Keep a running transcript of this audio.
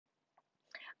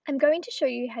I'm going to show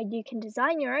you how you can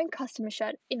design your own custom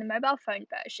shirt in the mobile phone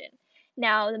version.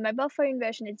 Now, the mobile phone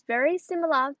version is very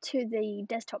similar to the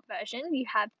desktop version. You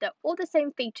have all the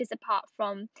same features apart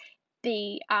from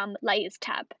the Layers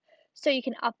tab. So you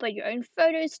can upload your own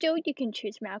photos still, you can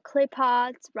choose from our clip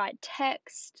arts, write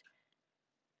text,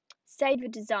 save your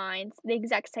designs, the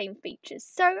exact same features.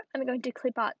 So I'm going to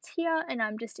clip arts here and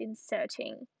I'm just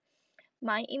inserting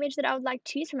my image that I would like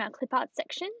to use from our clip art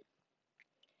section.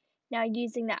 Now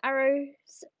using the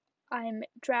arrows, I'm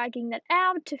dragging that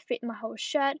out to fit my whole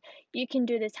shirt. You can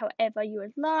do this however you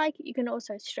would like. You can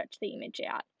also stretch the image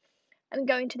out. I'm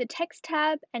going to the text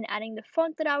tab and adding the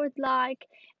font that I would like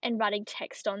and writing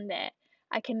text on there.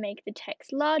 I can make the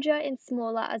text larger and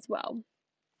smaller as well.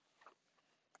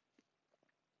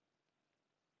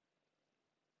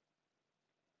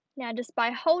 Now just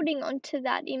by holding onto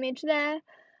that image there,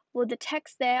 well, the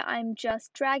text there, I'm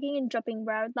just dragging and dropping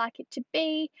where I would like it to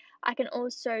be. I can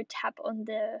also tap on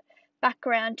the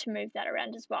background to move that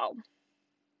around as well.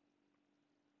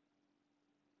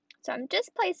 So I'm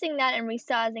just placing that and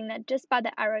resizing that just by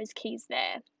the arrows keys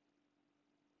there.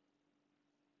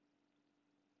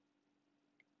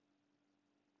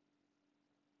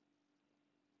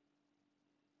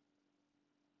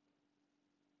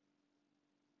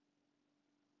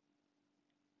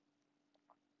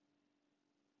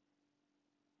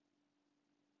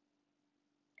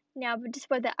 Now just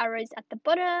where the arrows at the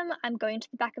bottom, I'm going to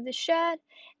the back of the shirt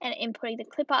and inputting the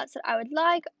clip arts that I would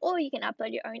like, or you can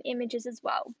upload your own images as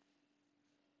well.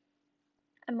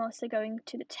 I'm also going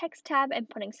to the text tab and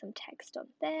putting some text on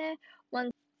there.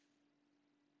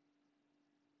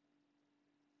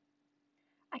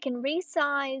 I can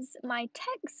resize my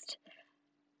text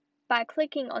by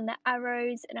clicking on the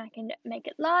arrows and I can make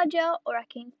it larger, or I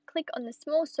can click on the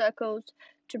small circles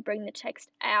to bring the text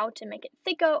out and make it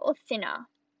thicker or thinner.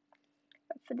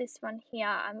 But for this one here,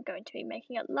 I'm going to be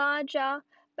making it larger,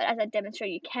 but as I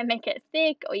demonstrate, you can make it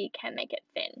thick or you can make it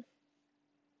thin.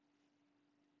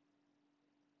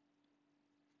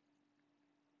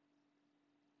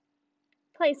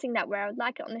 Placing that where I would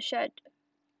like it on the shirt.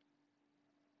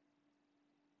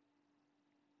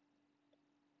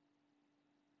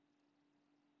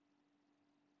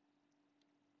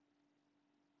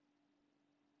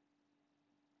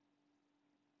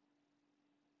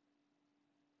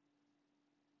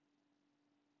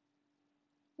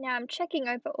 Now I'm checking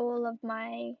over all of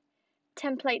my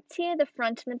templates here, the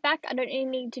front and the back. I don't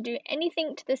need to do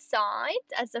anything to the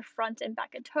sides, as the front and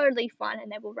back are totally fine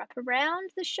and they will wrap around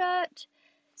the shirt.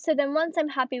 So then once I'm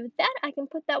happy with that, I can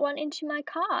put that one into my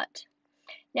cart.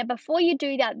 Now before you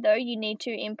do that though, you need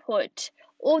to input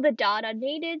all the data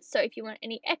needed. So if you want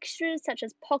any extras such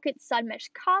as pocket side mesh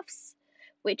cuffs,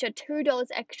 which are $2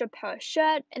 extra per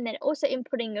shirt, and then also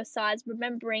inputting your size,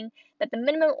 remembering that the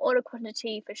minimum order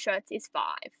quantity for shirts is 5.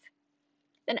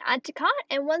 Then add to cart,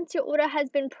 and once your order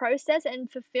has been processed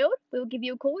and fulfilled, we will give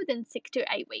you a call within 6 to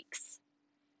 8 weeks.